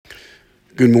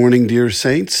Good morning, dear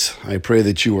saints. I pray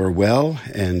that you are well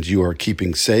and you are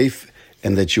keeping safe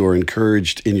and that you are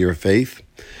encouraged in your faith.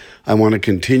 I want to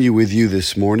continue with you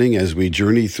this morning as we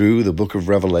journey through the book of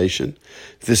Revelation.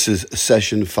 This is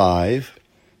session 5.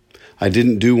 I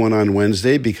didn't do one on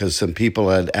Wednesday because some people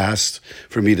had asked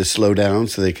for me to slow down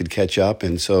so they could catch up,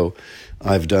 and so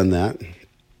I've done that.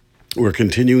 We're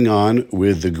continuing on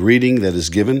with the greeting that is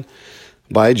given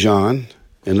by John,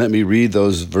 and let me read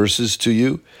those verses to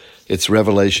you. It's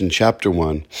Revelation chapter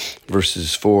 1,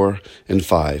 verses 4 and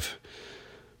 5.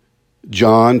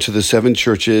 John, to the 7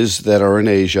 churches that are in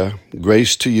Asia,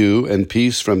 grace to you and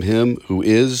peace from him who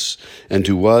is, and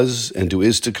who was, and who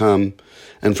is to come,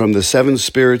 and from the 7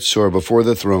 spirits who are before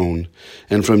the throne,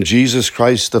 and from Jesus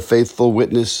Christ, the faithful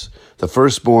witness, the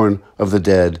firstborn of the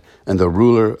dead, and the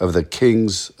ruler of the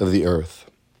kings of the earth.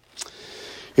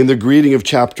 In the greeting of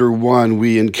chapter 1,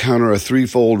 we encounter a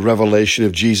threefold revelation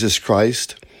of Jesus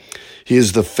Christ. He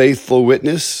is the faithful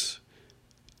witness,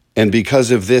 and because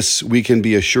of this, we can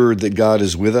be assured that God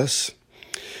is with us.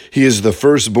 He is the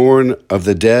firstborn of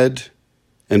the dead,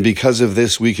 and because of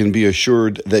this, we can be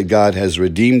assured that God has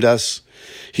redeemed us.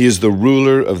 He is the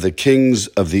ruler of the kings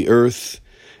of the earth,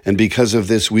 and because of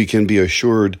this, we can be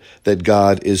assured that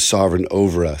God is sovereign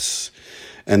over us.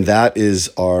 And that is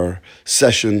our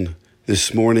session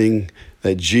this morning,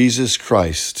 that Jesus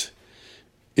Christ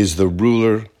is the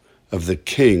ruler of the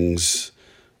kings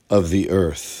of the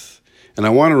earth. And I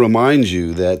want to remind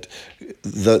you that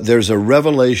there's a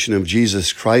revelation of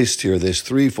Jesus Christ here, this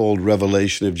threefold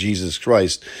revelation of Jesus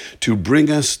Christ, to bring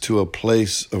us to a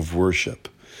place of worship.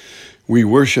 We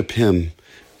worship him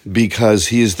because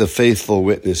he is the faithful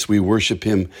witness. We worship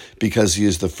him because he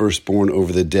is the firstborn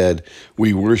over the dead.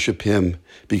 We worship him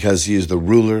because he is the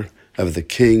ruler of the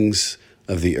kings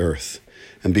of the earth.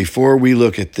 And before we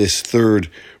look at this third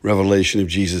revelation of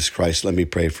Jesus Christ, let me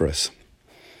pray for us.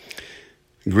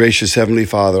 Gracious Heavenly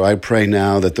Father, I pray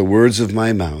now that the words of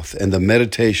my mouth and the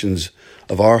meditations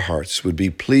of our hearts would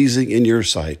be pleasing in your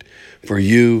sight, for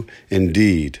you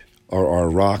indeed are our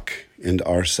rock and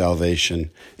our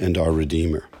salvation and our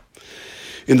Redeemer.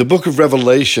 In the book of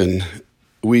Revelation,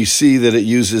 we see that it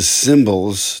uses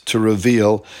symbols to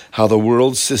reveal how the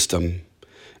world system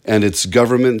and its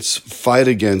governments fight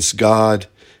against God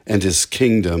and his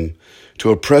kingdom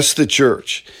to oppress the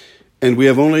church. And we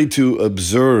have only to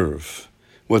observe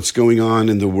what's going on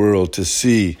in the world to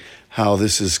see how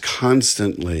this is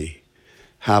constantly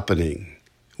happening.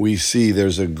 We see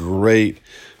there's a great,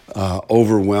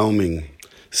 overwhelming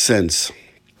sense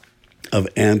of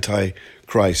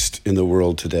anti-Christ in the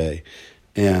world today.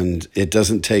 And it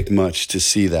doesn't take much to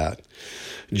see that.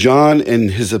 John in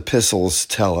his epistles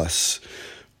tell us,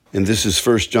 and this is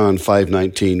 1 John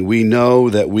 5:19, we know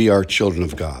that we are children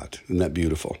of God. Isn't that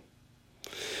beautiful?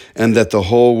 And that the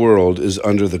whole world is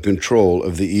under the control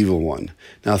of the evil one.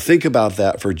 Now think about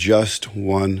that for just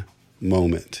one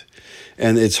moment.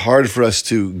 And it's hard for us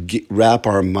to wrap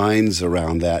our minds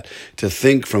around that, to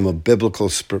think from a biblical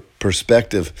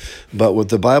perspective. But what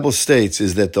the Bible states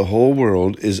is that the whole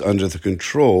world is under the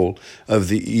control of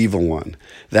the evil one.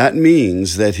 That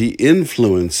means that he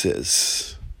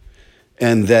influences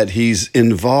and that he's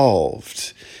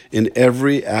involved in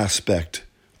every aspect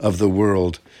of the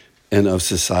world and of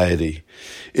society.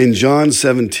 In John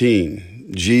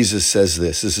 17, Jesus says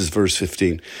this is verse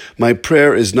 15, my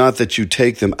prayer is not that you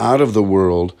take them out of the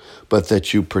world, but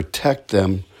that you protect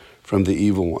them from the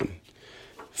evil one.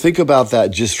 Think about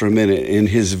that just for a minute. In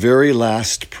his very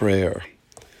last prayer,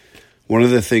 one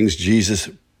of the things Jesus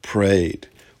prayed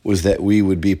was that we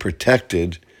would be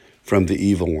protected from the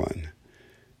evil one.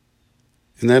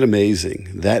 Isn't that amazing?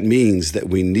 That means that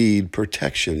we need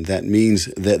protection. That means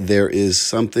that there is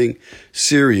something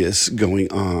serious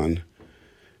going on.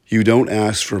 You don't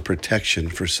ask for protection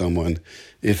for someone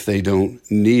if they don't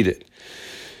need it.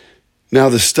 Now,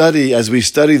 as we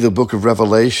study the book of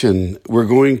Revelation, we're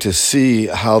going to see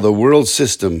how the world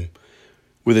system,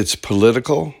 with its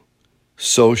political,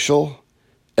 social,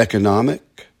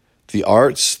 economic, the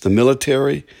arts, the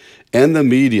military, and the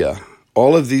media,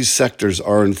 all of these sectors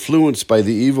are influenced by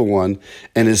the evil one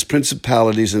and his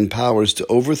principalities and powers to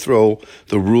overthrow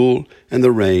the rule and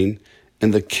the reign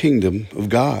and the kingdom of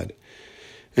God.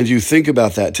 And you think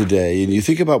about that today, and you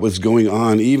think about what's going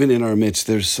on even in our midst.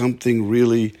 There's something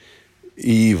really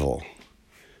evil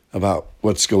about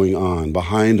what's going on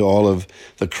behind all of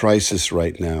the crisis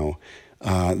right now.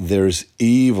 There's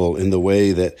evil in the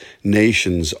way that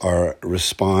nations are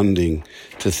responding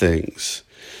to things.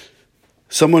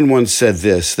 Someone once said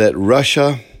this, that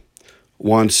Russia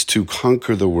wants to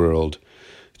conquer the world,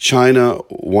 China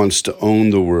wants to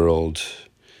own the world,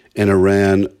 and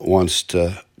Iran wants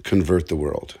to convert the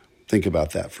world. Think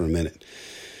about that for a minute.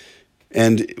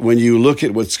 And when you look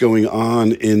at what's going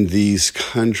on in these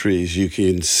countries, you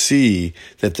can see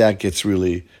that that gets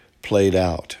really played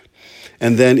out.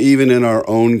 And then even in our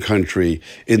own country,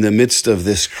 in the midst of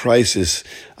this crisis,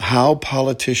 how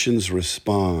politicians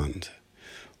respond,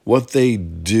 what they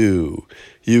do,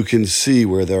 you can see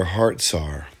where their hearts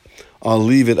are. I'll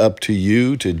leave it up to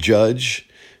you to judge,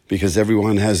 because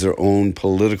everyone has their own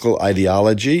political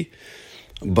ideology.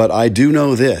 But I do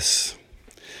know this,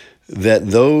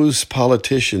 that those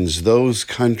politicians, those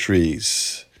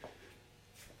countries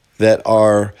that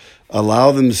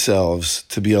allow themselves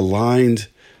to be aligned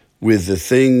with the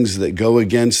things that go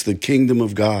against the kingdom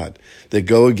of God, that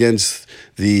go against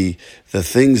the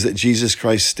things that Jesus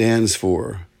Christ stands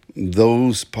for,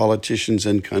 those politicians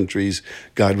and countries,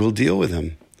 God will deal with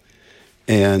them.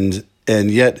 And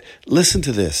yet, listen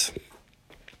to this,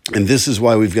 and this is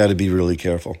why we've got to be really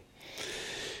careful.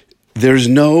 There's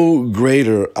no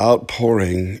greater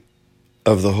outpouring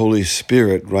of the Holy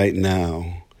Spirit right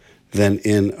now than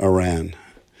in Iran.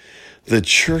 The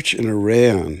church in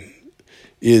Iran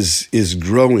is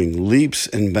growing leaps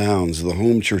and bounds. The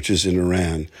home churches in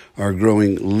Iran are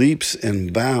growing leaps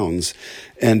and bounds,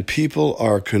 and people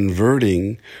are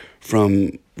converting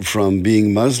from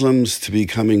being Muslims to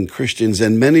becoming Christians,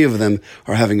 and many of them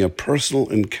are having a personal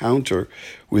encounter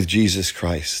with Jesus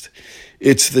Christ.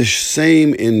 It's the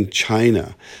same in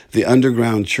China, the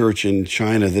underground church in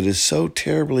China that is so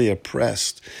terribly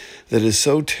oppressed, that is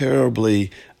so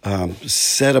terribly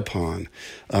set upon,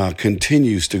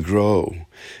 continues to grow.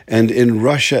 And in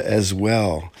Russia as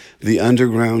well, the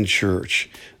underground church,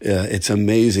 it's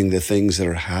amazing the things that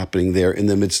are happening there in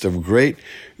the midst of great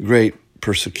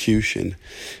persecution.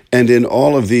 And in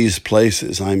all of these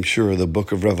places, I'm sure the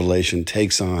book of Revelation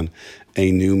takes on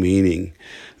a new meaning.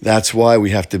 That's why we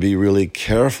have to be really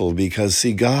careful, because,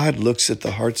 see, God looks at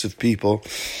the hearts of people,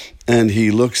 and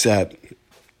he looks at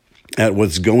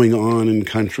what's going on in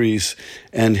countries,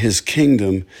 and his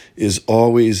kingdom is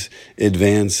always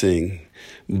advancing.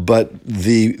 But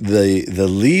the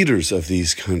leaders of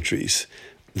these countries,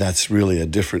 that's really a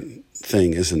different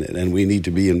thing, isn't it? And we need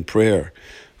to be in prayer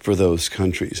for those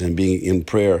countries, and being in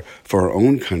prayer for our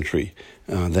own country,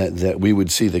 that we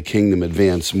would see the kingdom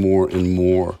advance more and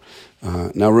more.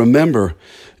 Now remember,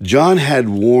 John had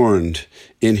warned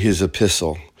in his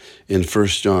epistle in 1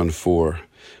 John 4.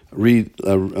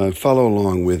 Follow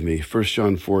along with me. 1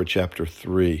 John 4, chapter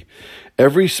 3.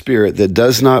 Every spirit that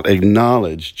does not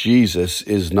acknowledge Jesus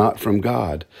is not from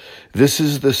God. This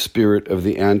is the spirit of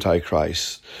the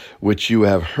Antichrist, which you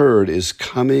have heard is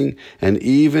coming and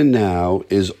even now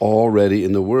is already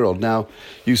in the world. Now,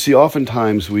 you see,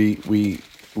 oftentimes we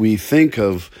think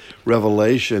of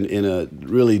Revelation in a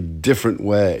really different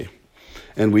way,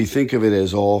 and we think of it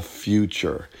as all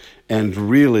future. And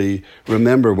really,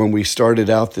 remember, when we started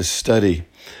out this study,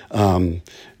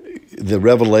 the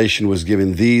revelation was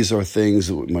given, these are things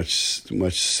that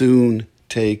much soon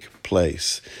take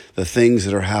place, the things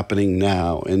that are happening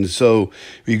now. And so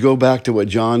we go back to what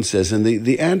John says, and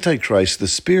the Antichrist, the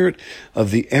spirit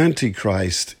of the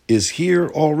Antichrist is here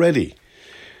already.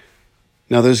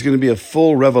 Now, there's going to be a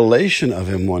full revelation of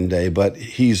him one day, but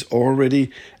he's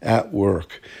already at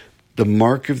work. The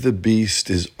mark of the beast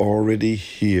is already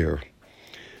here.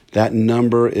 That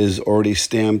number is already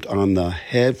stamped on the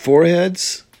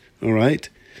foreheads, all right?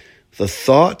 The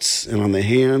thoughts, and on the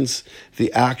hands,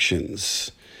 the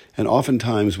actions. And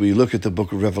oftentimes we look at the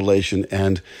book of Revelation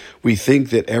and we think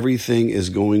that everything is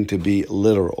going to be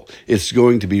literal. It's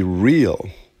going to be real.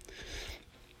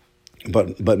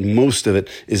 But most of it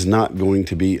is not going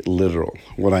to be literal.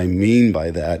 What I mean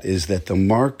by that is that the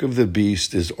mark of the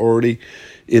beast is already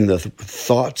in the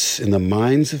thoughts, in the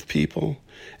minds of people,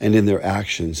 and in their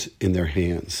actions, in their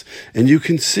hands. And you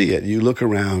can see it. You look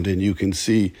around and you can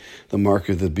see the mark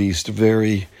of the beast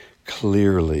very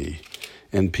clearly.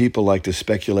 And people like to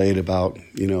speculate about,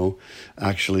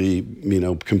 actually,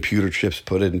 computer chips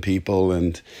put in people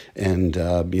and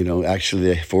actually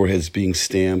the foreheads being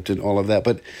stamped and all of that.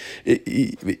 But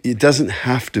it doesn't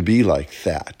have to be like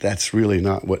that. That's really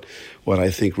not what I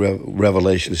think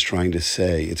Revelation is trying to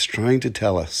say. It's trying to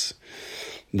tell us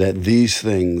that these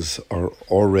things are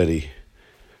already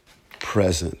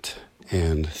present.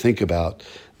 And think about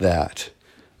that.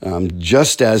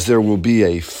 Just as there will be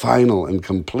a final and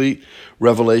complete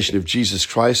revelation of Jesus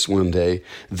Christ one day,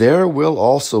 there will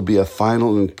also be a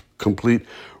final and complete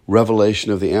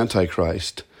revelation of the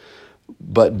Antichrist.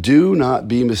 But do not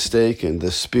be mistaken. The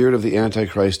spirit of the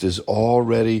Antichrist is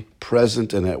already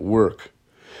present and at work.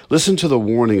 Listen to the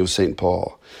warning of St.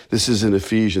 Paul. This is in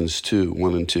Ephesians 2,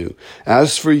 1 and 2.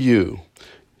 As for you,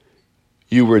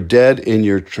 You were dead in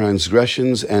your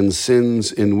transgressions and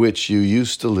sins in which you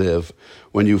used to live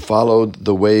when you followed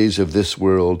the ways of this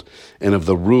world and of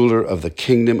the ruler of the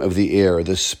kingdom of the air,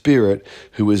 the Spirit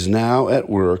who is now at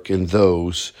work in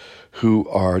those who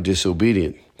are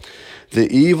disobedient.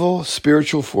 The evil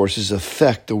spiritual forces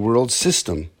affect the world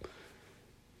system,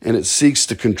 and it seeks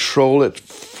to control it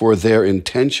for their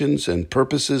intentions and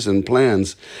purposes and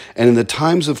plans. And in the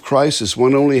times of crisis,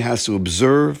 one only has to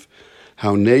observe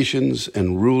how nations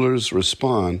and rulers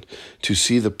respond to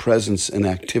see the presence and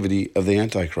activity of the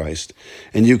Antichrist.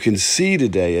 And you can see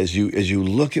today, as you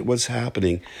look at what's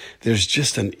happening, there's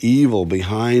just an evil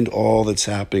behind all that's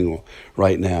happening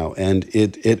right now. And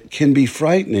it can be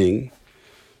frightening.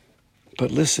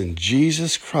 But listen,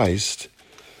 Jesus Christ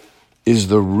is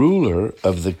the ruler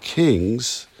of the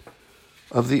kings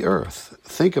of the earth.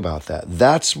 Think about that.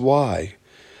 That's why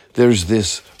there's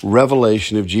this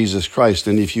revelation of Jesus Christ.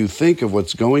 And if you think of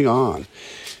what's going on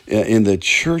in the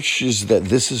churches that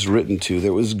this is written to,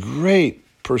 there was great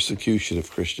persecution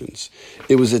of Christians.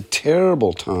 It was a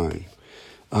terrible time.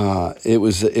 It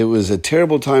was a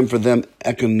terrible time for them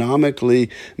economically.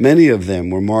 Many of them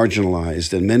were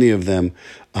marginalized, and many of them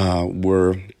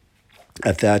were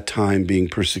at that time being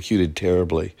persecuted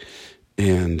terribly.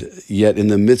 And yet in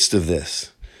the midst of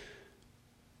this,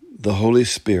 the Holy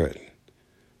Spirit,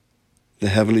 the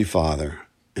Heavenly Father,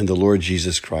 and the Lord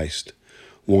Jesus Christ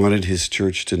wanted his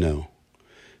church to know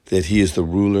that he is the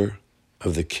ruler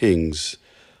of the kings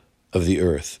of the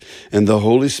earth. And the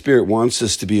Holy Spirit wants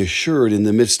us to be assured in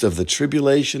the midst of the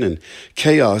tribulation and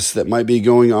chaos that might be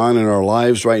going on in our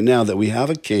lives right now that we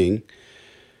have a king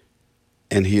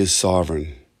and he is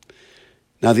sovereign.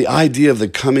 Now, the idea of the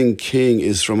coming king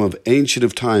is from of ancient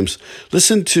of times.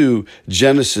 Listen to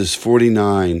Genesis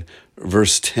 49,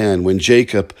 verse 10. When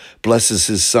Jacob blesses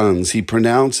his sons, he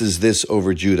pronounces this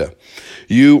over Judah.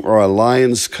 You are a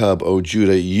lion's cub, O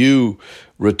Judah. You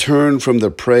return from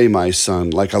the prey, my son,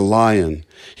 like a lion.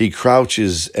 He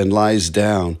crouches and lies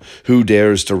down. Who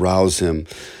dares to rouse him?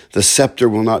 The scepter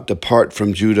will not depart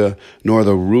from Judah, nor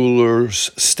the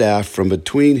ruler's staff from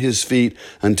between his feet,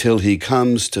 until he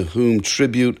comes to whom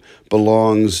tribute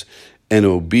belongs and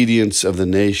obedience of the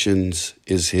nations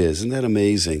is his. Isn't that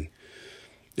amazing?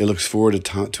 It looks forward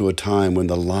to a time when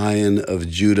the Lion of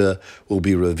Judah will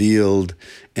be revealed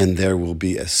and there will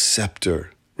be a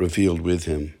scepter revealed with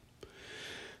him.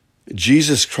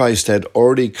 Jesus Christ had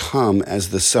already come as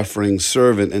the suffering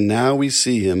servant, and now we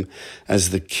see him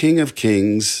as the King of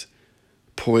Kings,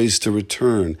 poised to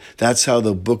return. That's how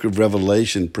the book of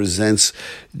Revelation presents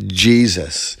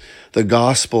Jesus. The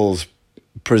Gospels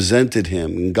presented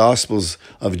him, and Gospels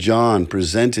of John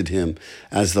presented him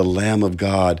as the Lamb of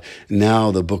God.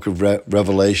 Now the book of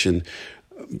Revelation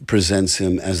presents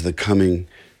him as the coming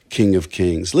King of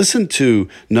Kings. Listen to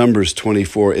Numbers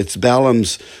 24. It's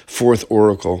Balaam's fourth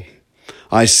oracle.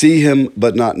 I see him,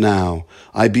 but not now.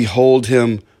 I behold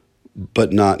him,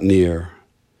 but not near.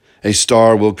 A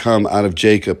star will come out of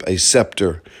Jacob. A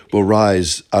scepter will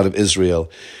rise out of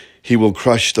Israel. He will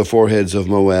crush the foreheads of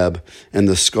Moab and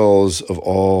the skulls of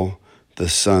all the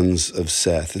sons of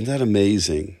Seth. Isn't that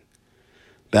amazing?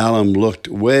 Balaam looked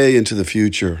way into the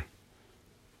future,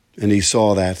 and he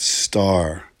saw that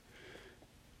star.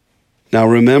 Now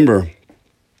remember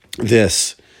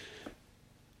this.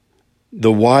 The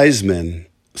wise men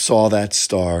saw that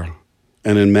star,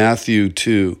 and in Matthew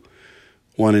 2,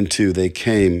 1 and 2, they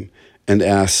came and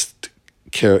asked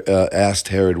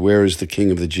Herod, where is the king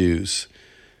of the Jews?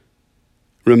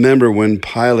 Remember when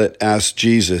Pilate asked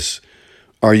Jesus,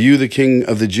 are you the king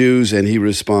of the Jews? And he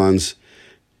responds,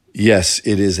 yes,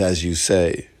 it is as you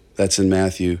say. That's in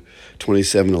Matthew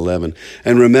 27:11.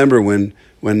 And remember when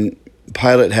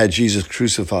Pilate had Jesus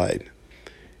crucified,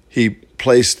 he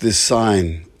placed this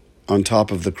sign on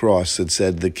top of the cross that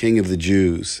said, the King of the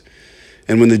Jews.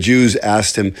 And when the Jews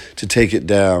asked him to take it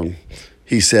down,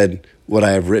 he said, what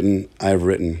I have written, I have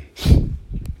written.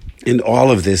 And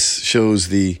all of this shows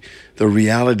the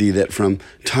reality that from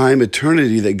time,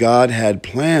 eternity, that God had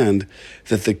planned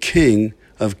that the King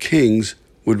of Kings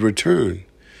would return.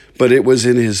 But it was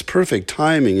in his perfect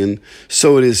timing, and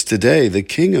so it is today. The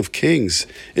King of Kings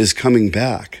is coming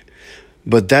back.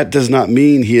 But that does not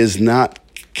mean he is not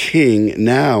king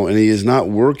now, and he is not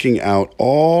working out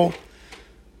all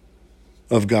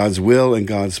of God's will and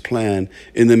God's plan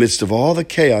in the midst of all the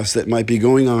chaos that might be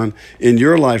going on in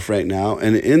your life right now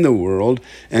and in the world,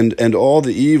 and all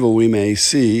the evil we may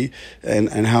see,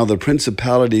 and how the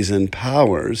principalities and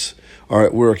powers are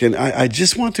at work. And I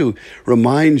just want to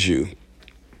remind you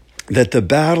that the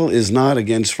battle is not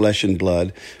against flesh and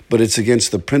blood, but it's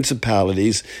against the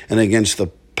principalities and against the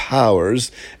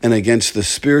powers and against the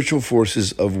spiritual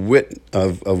forces of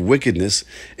wickedness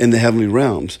in the heavenly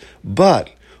realms. But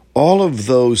all of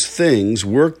those things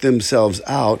work themselves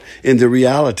out in the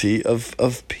reality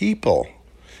of people.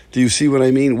 Do you see what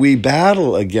I mean? We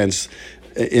battle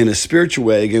in a spiritual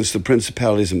way against the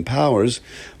principalities and powers,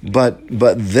 but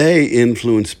they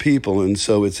influence people, and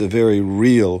so it's a very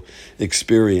real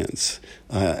experience.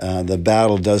 The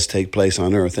battle does take place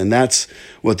on earth, and that's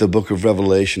what the book of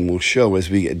Revelation will show as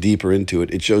we get deeper into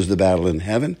it. It shows the battle in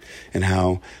heaven and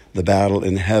how the battle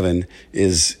in heaven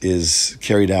is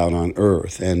carried out on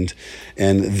earth. And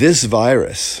this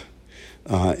virus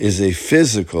is a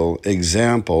physical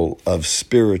example of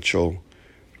spiritual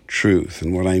truth.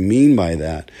 And what I mean by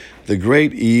that, the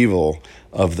great evil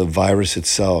of the virus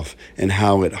itself and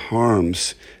how it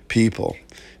harms people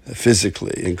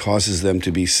physically and causes them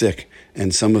to be sick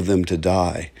and some of them to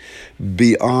die.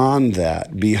 Beyond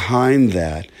that, behind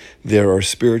that, there are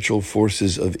spiritual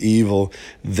forces of evil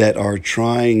that are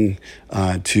trying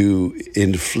to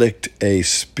inflict a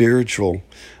spiritual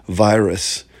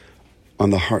virus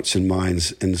on the hearts and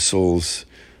minds and souls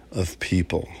of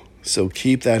people. So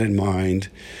keep that in mind.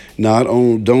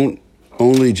 Don't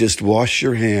only just wash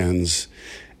your hands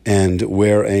and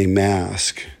wear a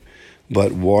mask,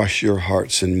 but wash your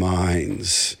hearts and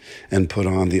minds and put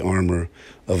on the armor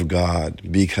of God,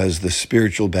 because the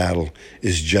spiritual battle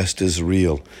is just as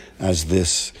real as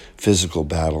this physical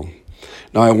battle.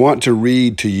 Now, I want to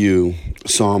read to you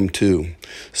Psalm 2.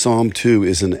 Psalm 2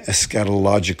 is an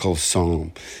eschatological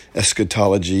psalm.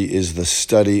 Eschatology is the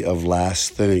study of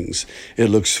last things. It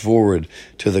looks forward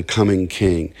to the coming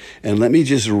king. And let me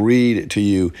just read to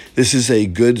you. This is a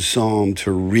good psalm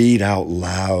to read out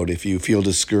loud if you feel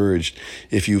discouraged,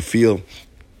 if you feel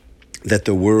that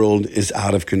the world is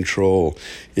out of control,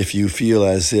 if you feel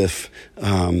as if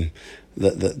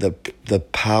the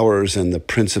powers and the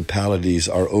principalities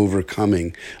are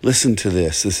overcoming. Listen to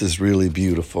this. This is really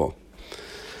beautiful.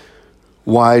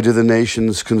 Why do the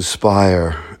nations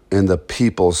conspire and the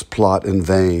peoples plot in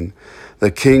vain?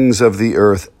 The kings of the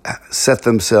earth set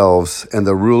themselves, and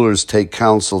the rulers take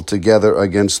counsel together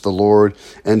against the Lord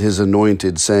and his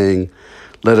anointed, saying,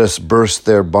 let us burst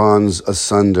their bonds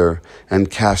asunder and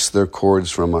cast their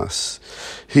cords from us.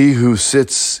 He who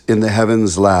sits in the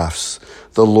heavens laughs.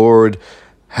 The Lord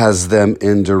has them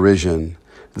in derision.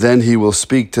 Then he will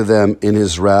speak to them in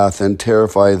his wrath and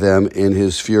terrify them in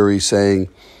his fury, saying,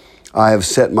 I have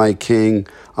set my king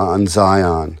on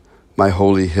Zion, my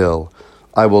holy hill.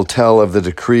 I will tell of the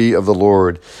decree of the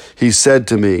Lord. He said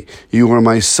to me, you are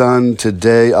my son.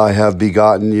 Today I have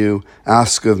begotten you.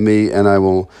 Ask of me, and I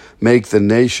will make the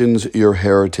nations your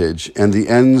heritage, and the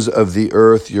ends of the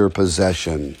earth your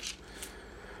possession.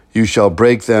 You shall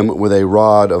break them with a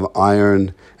rod of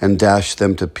iron and dash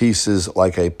them to pieces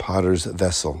like a potter's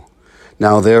vessel.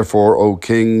 Now therefore, O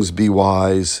kings, be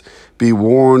wise. Be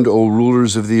warned, O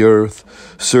rulers of the earth.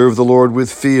 Serve the Lord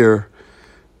with fear.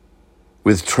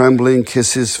 With trembling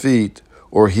kiss his feet,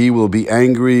 or he will be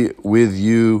angry with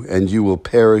you, and you will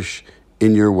perish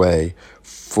in your way,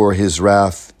 for his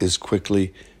wrath is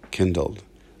quickly kindled.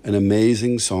 An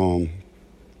amazing psalm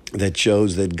that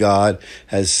shows that God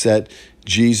has set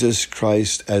Jesus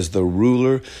Christ as the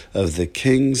ruler of the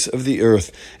kings of the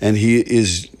earth, and he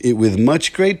is with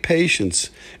much great patience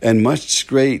and much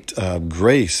great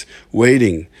grace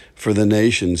waiting for the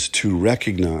nations to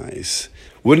recognize.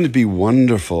 Wouldn't it be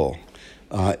wonderful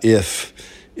if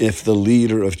the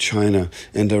leader of China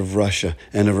and of Russia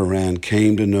and of Iran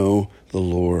came to know the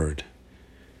Lord?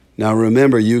 Now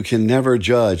remember, you can never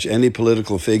judge any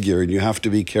political figure, and you have to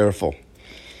be careful.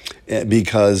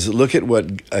 Because look at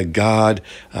what God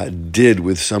did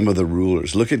with some of the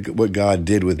rulers. Look at what God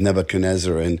did with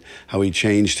Nebuchadnezzar and how he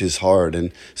changed his heart,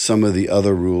 and some of the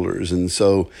other rulers. And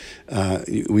so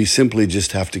we simply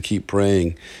just have to keep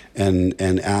praying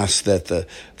and ask that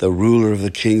the ruler of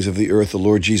the kings of the earth, the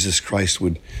Lord Jesus Christ,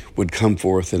 would come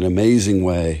forth in an amazing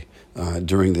way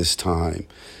during this time.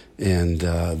 And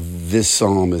this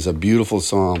psalm is a beautiful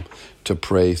psalm to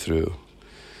pray through.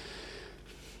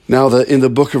 Now, in the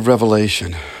book of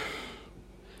Revelation,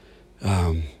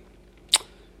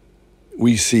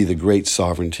 we see the great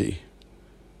sovereignty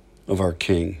of our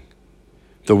King.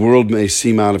 The world may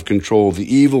seem out of control.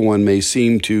 The evil one may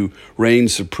seem to reign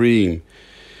supreme.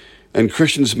 And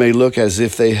Christians may look as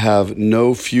if they have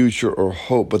no future or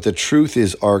hope. But the truth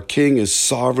is, our King is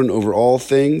sovereign over all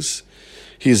things.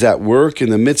 He is at work in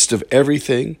the midst of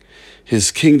everything.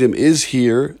 His kingdom is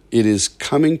here. It is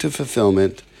coming to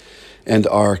fulfillment. And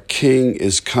our King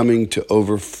is coming to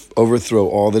overthrow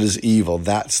all that is evil.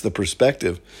 That's the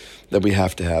perspective that we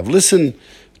have to have. Listen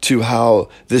to how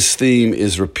this theme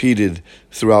is repeated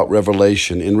throughout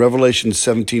Revelation. In Revelation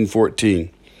 17:14,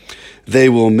 they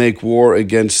will make war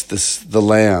against the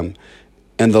Lamb,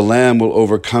 and the Lamb will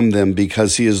overcome them,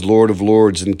 because he is Lord of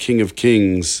lords and King of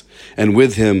kings, and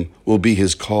with him will be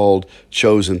his called,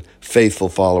 chosen, faithful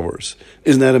followers.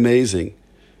 Isn't that amazing?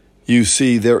 You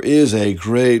see, there is a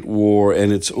great war,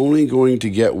 and it's only going to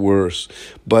get worse,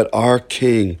 but our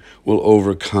King will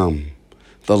overcome.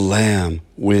 The Lamb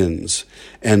wins,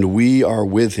 and we are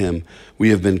with him. We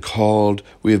have been called,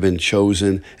 we have been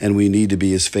chosen, and we need to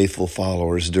be his faithful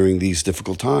followers during these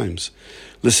difficult times.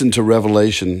 Listen to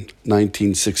Revelation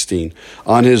 19:16.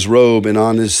 On his robe and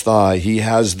on his thigh, he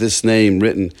has this name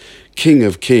written, King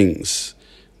of Kings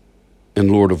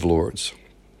and Lord of Lords.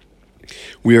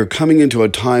 We are coming into a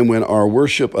time when our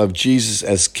worship of Jesus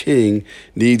as King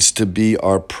needs to be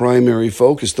our primary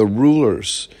focus. The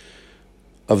rulers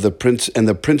of the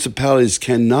principalities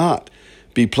cannot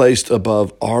be placed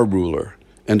above our ruler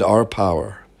and our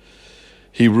power.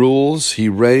 He rules, he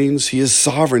reigns, he is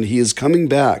sovereign, he is coming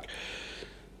back.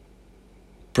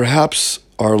 Perhaps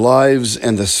our lives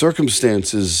and the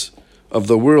circumstances of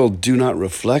the world do not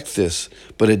reflect this,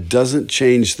 but it doesn't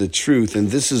change the truth,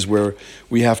 and this is where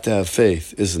we have to have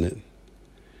faith, isn't it?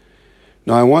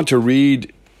 Now, I want to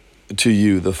read to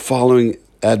you the following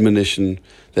admonition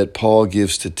that Paul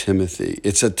gives to Timothy.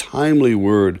 It's a timely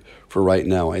word for right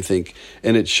now, I think,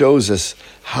 and it shows us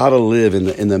how to live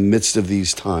in the midst of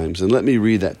these times. And let me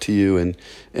read that to you, and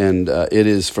it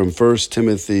is from 1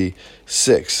 Timothy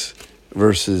 6,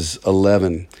 verses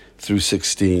 11 through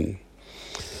 16.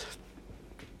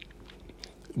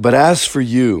 But as for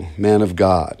you, man of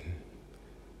God,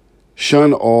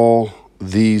 shun all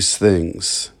these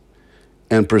things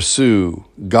and pursue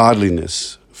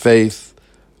godliness, faith,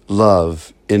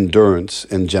 love, endurance,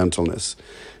 and gentleness.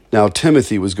 Now,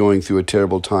 Timothy was going through a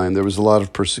terrible time. There was a lot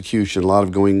of persecution, a lot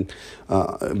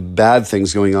of bad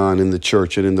things going on in the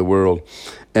church and in the world.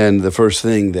 And the first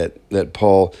thing that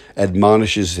Paul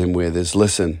admonishes him with is,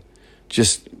 listen,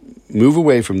 just move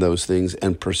away from those things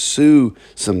and pursue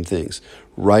some things.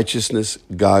 Righteousness,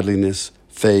 godliness,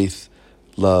 faith,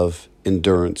 love,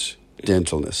 endurance,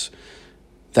 gentleness.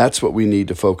 That's what we need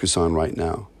to focus on right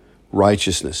now.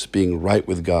 Righteousness, being right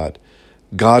with God.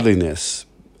 Godliness,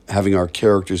 having our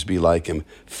characters be like him.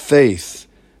 Faith,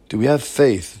 do we have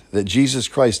faith that Jesus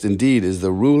Christ indeed is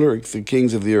the ruler of the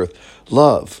kings of the earth?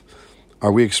 Love,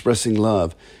 are we expressing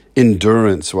love?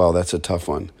 Endurance, wow, that's a tough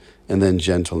one. And then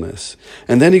gentleness.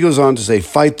 And then he goes on to say,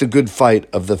 fight the good fight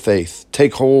of the faith.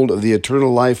 Take hold of the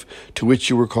eternal life to which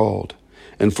you were called,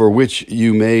 and for which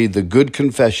you made the good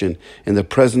confession in the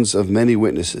presence of many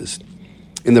witnesses,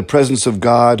 in the presence of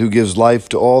God who gives life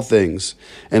to all things,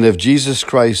 and of Jesus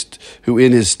Christ, who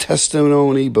in his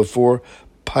testimony before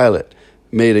Pilate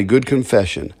made a good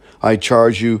confession. I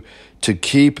charge you to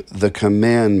keep the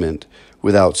commandment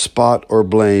without spot or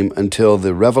blame until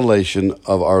the revelation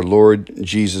of our Lord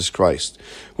Jesus Christ,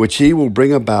 which he will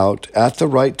bring about at the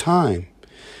right time.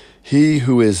 He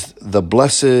who is the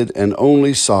blessed and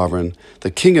only sovereign, the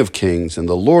King of kings and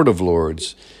the Lord of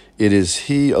lords, it is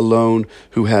he alone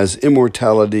who has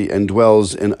immortality and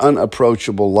dwells in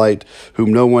unapproachable light,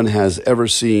 whom no one has ever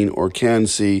seen or can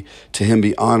see. To him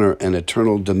be honor and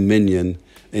eternal dominion.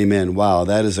 Amen. Wow,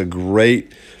 that is a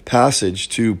great passage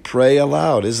to pray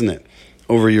aloud, isn't it?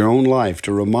 Over your own life,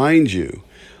 to remind you.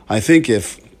 I think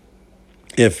if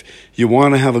you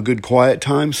want to have a good quiet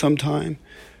time sometime,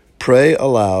 pray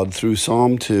aloud through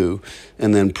Psalm 2,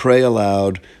 and then pray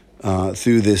aloud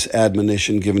through this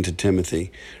admonition given to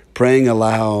Timothy. Praying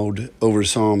aloud over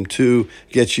Psalm 2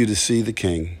 gets you to see the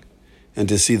King and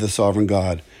to see the sovereign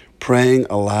God. Praying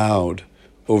aloud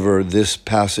over this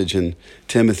passage in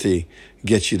Timothy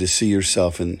gets you to see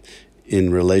yourself in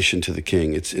relation to the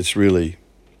King. It's really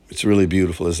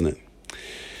beautiful, isn't it?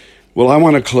 Well, I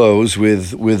want to close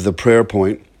with the prayer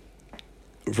point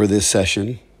for this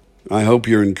session. I hope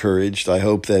you're encouraged. I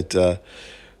hope that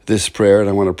this prayer, and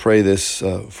I want to pray this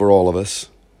for all of us.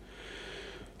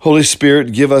 Holy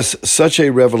Spirit, give us such a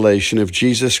revelation of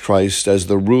Jesus Christ as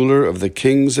the ruler of the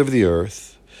kings of the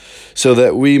earth, so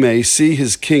that we may see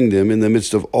his kingdom in the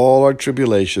midst of all our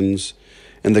tribulations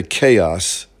and the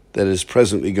chaos that is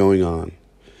presently going on.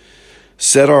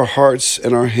 Set our hearts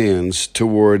and our hands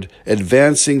toward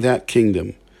advancing that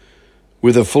kingdom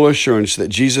with a full assurance that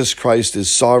Jesus Christ is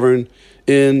sovereign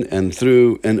in and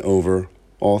through and over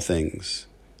all things.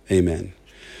 Amen.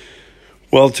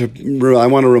 Well, I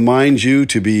want to remind you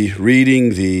to be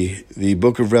reading the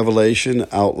book of Revelation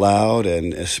out loud,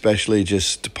 and especially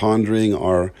just pondering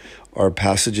our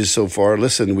passages so far.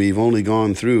 Listen, we've only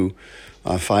gone through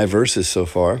 5 verses so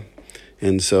far,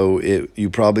 And so you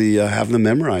probably have them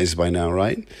memorized by now,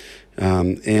 right?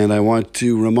 And I want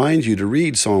to remind you to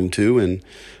read Psalm 2 and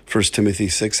 1 Timothy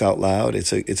 6 out loud.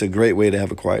 It's a great way to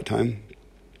have a quiet time.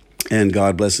 And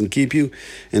God bless and keep you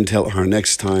until our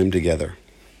next time together.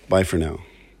 Bye for now.